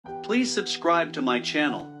Please subscribe to my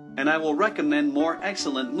channel, and I will recommend more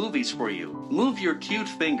excellent movies for you. Move your cute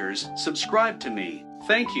fingers, subscribe to me.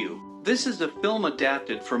 Thank you. This is a film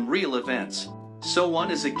adapted from real events. So-Won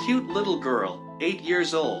is a cute little girl, 8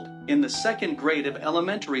 years old, in the 2nd grade of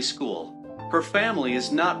elementary school. Her family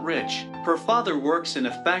is not rich. Her father works in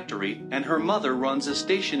a factory and her mother runs a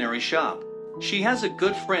stationery shop. She has a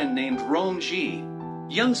good friend named Rom-ji.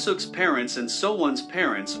 Young-suk's parents and So-Won's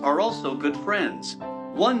parents are also good friends.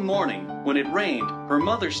 One morning, when it rained, her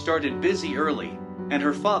mother started busy early, and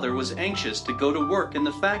her father was anxious to go to work in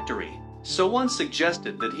the factory. So-Won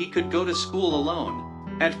suggested that he could go to school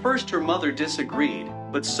alone. At first her mother disagreed,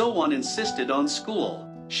 but So-Won insisted on school.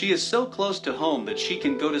 She is so close to home that she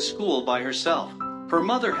can go to school by herself. Her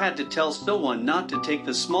mother had to tell So-Won not to take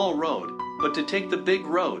the small road, but to take the big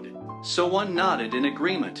road. So-Won nodded in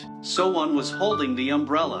agreement. So-Won was holding the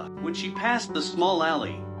umbrella. When she passed the small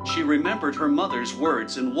alley, she remembered her mother's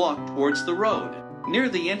words and walked towards the road. Near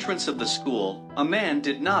the entrance of the school, a man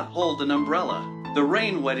did not hold an umbrella. The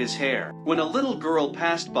rain wet his hair. When a little girl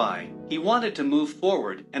passed by, he wanted to move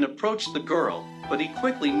forward and approach the girl, but he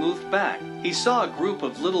quickly moved back. He saw a group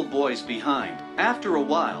of little boys behind. After a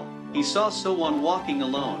while, he saw So-Won walking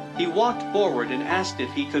alone. He walked forward and asked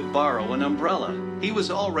if he could borrow an umbrella. He was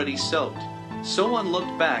already soaked. So-Won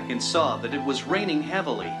looked back and saw that it was raining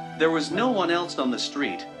heavily. There was no one else on the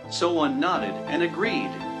street. So-Won nodded and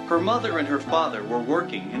agreed. Her mother and her father were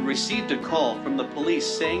working and received a call from the police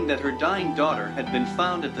saying that her dying daughter had been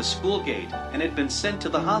found at the school gate and had been sent to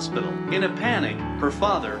the hospital. In a panic, her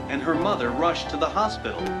father and her mother rushed to the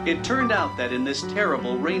hospital. It turned out that in this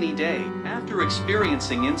terrible rainy day, after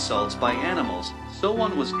experiencing insults by animals,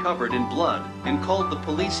 So-Won was covered in blood and called the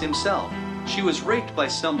police himself. She was raped by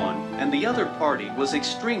someone, and the other party was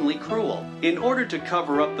extremely cruel. In order to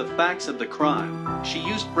cover up the facts of the crime, she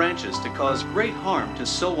used branches to cause great harm to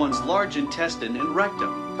So-Won's large intestine and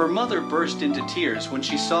rectum. Her mother burst into tears when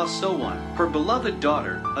she saw So-Won. Her beloved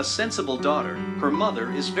daughter, a sensible daughter, her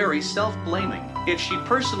mother is very self-blaming. If she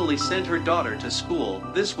personally sent her daughter to school,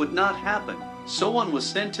 this would not happen. So-Won was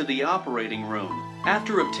sent to the operating room.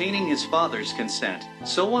 After obtaining his father's consent,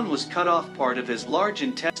 So-Won was cut off part of his large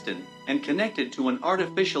intestine and connected to an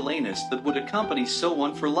artificial anus that would accompany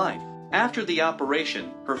So-Won for life. After the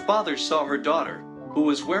operation, her father saw her daughter, who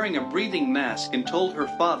was wearing a breathing mask, and told her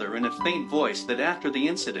father in a faint voice that after the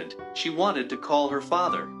incident, she wanted to call her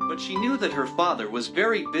father. But she knew that her father was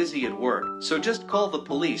very busy at work, so just call the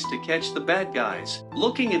police to catch the bad guys.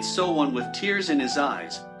 Looking at So-Won with tears in his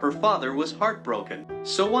eyes, her father was heartbroken.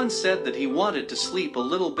 So-Won said that he wanted to sleep a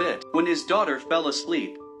little bit. When his daughter fell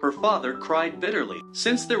asleep, her father cried bitterly.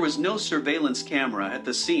 Since there was no surveillance camera at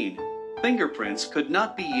the scene, fingerprints could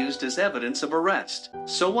not be used as evidence of arrest.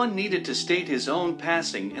 So-Won needed to state his own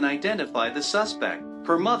passing and identify the suspect.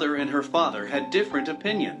 Her mother and her father had different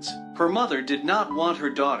opinions. Her mother did not want her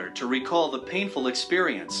daughter to recall the painful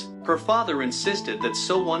experience. Her father insisted that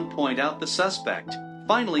So-Won point out the suspect.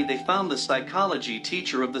 Finally, they found the psychology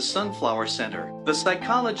teacher of the Sunflower Center. The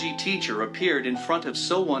psychology teacher appeared in front of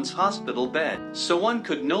So-Won's hospital bed. So-Won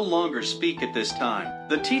could no longer speak at this time.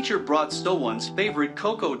 The teacher brought So-Won's favorite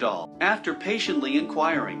Coco doll. After patiently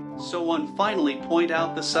inquiring, So-Won finally pointed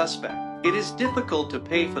out the suspect. It is difficult to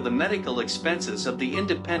pay for the medical expenses of the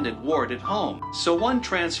independent ward at home. So-Won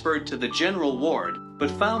transferred to the general ward,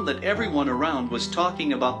 but found that everyone around was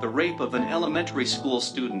talking about the rape of an elementary school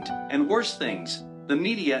student, and worse things. The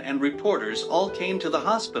media and reporters all came to the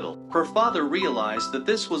hospital. Her father realized that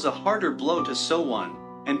this was a harder blow to So-Won,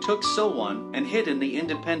 and took So-Won and hid in the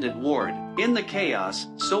independent ward. In the chaos,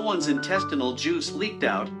 So-Won's intestinal juice leaked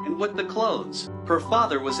out and wet the clothes. Her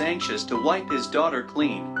father was anxious to wipe his daughter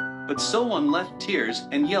clean, but So-Won left tears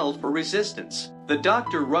and yelled for resistance. The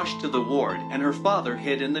doctor rushed to the ward and her father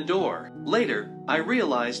hid in the door. Later, I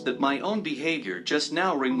realized that my own behavior just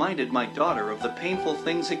now reminded my daughter of the painful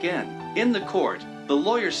things again. In the court, the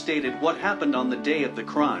lawyer stated what happened on the day of the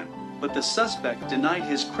crime, but the suspect denied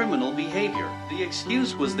his criminal behavior. The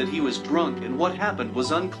excuse was that he was drunk and what happened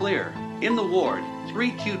was unclear. In the ward,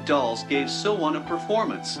 3 cute dolls gave So-Won a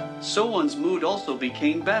performance. So-Won's mood also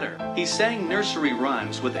became better. He sang nursery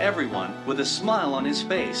rhymes with everyone, with a smile on his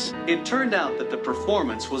face. It turned out that the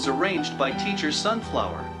performance was arranged by Teacher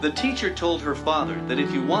Sunflower. The teacher told her father that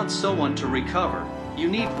if you want So-Won to recover, you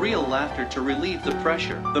need real laughter to relieve the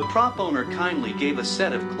pressure. The prop owner kindly gave a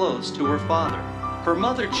set of clothes to her father. Her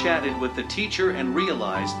mother chatted with the teacher and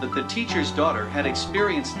realized that the teacher's daughter had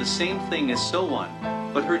experienced the same thing as So-Won.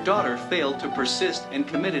 but her daughter failed to persist and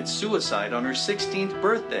committed suicide on her 16th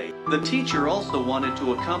birthday. The teacher also wanted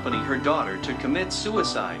to accompany her daughter to commit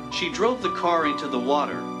suicide. She drove the car into the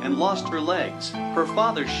water and lost her legs. Her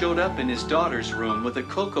father showed up in his daughter's room with a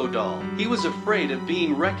Coco doll. He was afraid of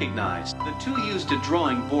being recognized. The two used a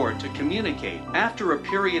drawing board to communicate. After a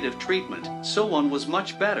period of treatment, So-won was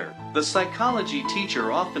much better. The psychology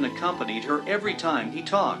teacher often accompanied her every time he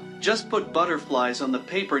talked. Just put butterflies on the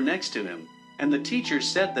paper next to him, and the teacher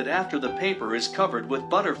said that after the paper is covered with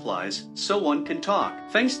butterflies, So-won can talk.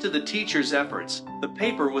 Thanks to the teacher's efforts, the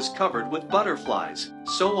paper was covered with butterflies.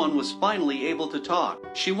 So-won was finally able to talk.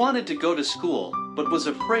 She wanted to go to school, but was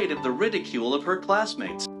afraid of the ridicule of her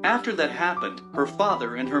classmates. After that happened, her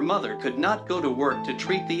father and her mother could not go to work to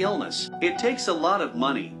treat the illness. It takes a lot of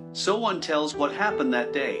money. So-won tells what happened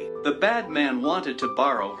that day. The bad man wanted to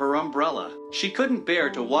borrow her umbrella. She couldn't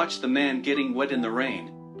bear to watch the man getting wet in the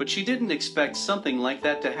rain, but she didn't expect something like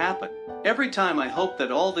that to happen. Every time I hope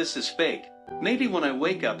that all this is fake, maybe when I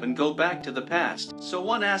wake up and go back to the past.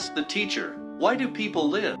 So-won asked the teacher, "Why do people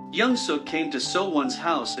live?" Young-suk came to So-won's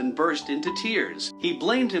house and burst into tears. He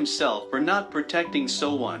blamed himself for not protecting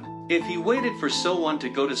So-won. If he waited for So-won to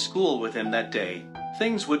go to school with him that day,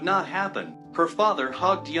 things would not happen. Her father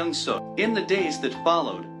hugged Young-suk. In the days that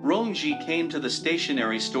followed, Rong-ji came to the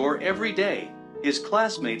stationery store every day. His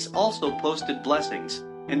classmates also posted blessings,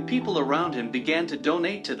 and people around him began to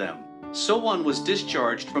donate to them. So-won was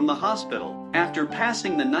discharged from the hospital. After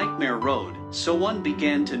passing the nightmare road, So-won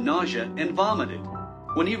began to nausea and vomited.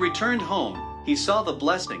 When he returned home, he saw the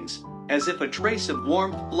blessings, as if a trace of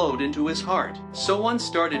warmth flowed into his heart. So-won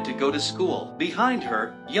started to go to school. Behind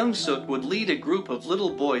her, Young-suk would lead a group of little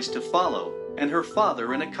boys to follow, and her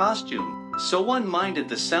father in a costume. So-won minded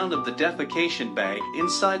the sound of the defecation bag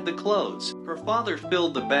inside the clothes. Her father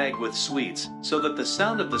filled the bag with sweets, so that the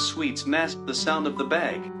sound of the sweets masked the sound of the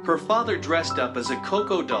bag. Her father dressed up as a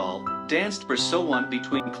Coco doll, danced for So-won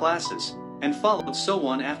between classes, and followed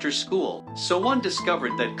So-won after school. So-won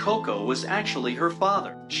discovered that Coco was actually her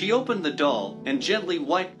father. She opened the doll and gently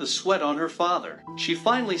wiped the sweat on her father. She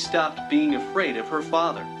finally stopped being afraid of her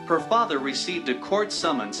father. Her father received a court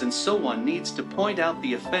summons and So-won needs to point out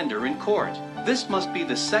the offender in court. This must be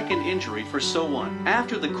the second injury for So-won.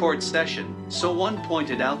 After the court session, So-won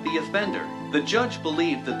pointed out the offender. The judge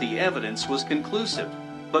believed that the evidence was conclusive,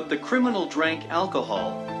 but the criminal drank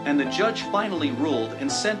alcohol, and the judge finally ruled and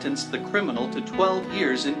sentenced the criminal to 12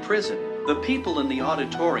 years in prison. The people in the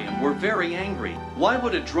auditorium were very angry. Why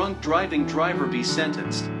would a drunk driving driver be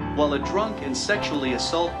sentenced, while a drunk and sexually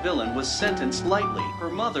assault villain was sentenced lightly? Her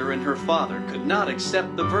mother and her father could not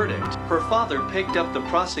accept the verdict. Her father picked up the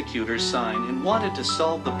prosecutor's sign and wanted to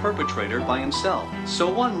solve the perpetrator by himself.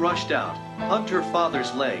 So-won rushed out, hugged her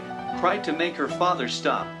father's leg, cried to make her father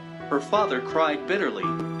stop. Her father cried bitterly,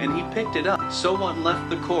 and he picked it up. So-won left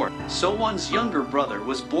the court. So-won's younger brother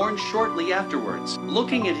was born shortly afterwards.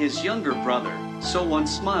 Looking at his younger brother, So-won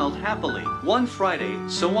smiled happily. One Friday,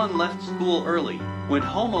 So-won left school early, went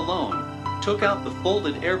home alone, took out the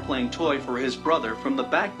folded airplane toy for his brother from the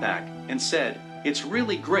backpack, and said, "It's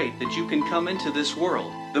really great that you can come into this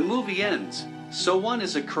world." The movie ends. So-won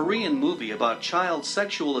is a Korean movie about child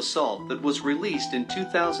sexual assault that was released in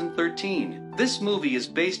 2013. This movie is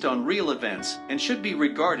based on real events and should be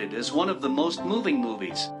regarded as one of the most moving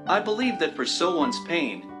movies. I believe that for So-won's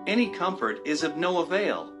pain, any comfort is of no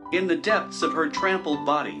avail. In the depths of her trampled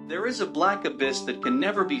body, there is a black abyss that can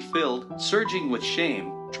never be filled, surging with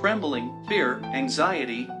shame, trembling, fear,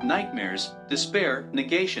 anxiety, nightmares, despair,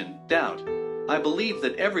 negation, doubt. I believe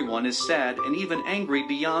that everyone is sad and even angry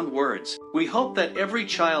beyond words. We hope that every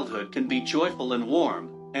childhood can be joyful and warm,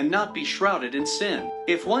 and not be shrouded in sin.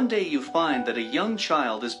 If one day you find that a young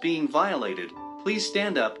child is being violated, please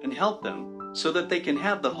stand up and help them, so that they can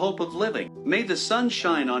have the hope of living. May the sun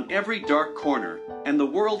shine on every dark corner, and the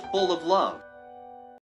world full of love.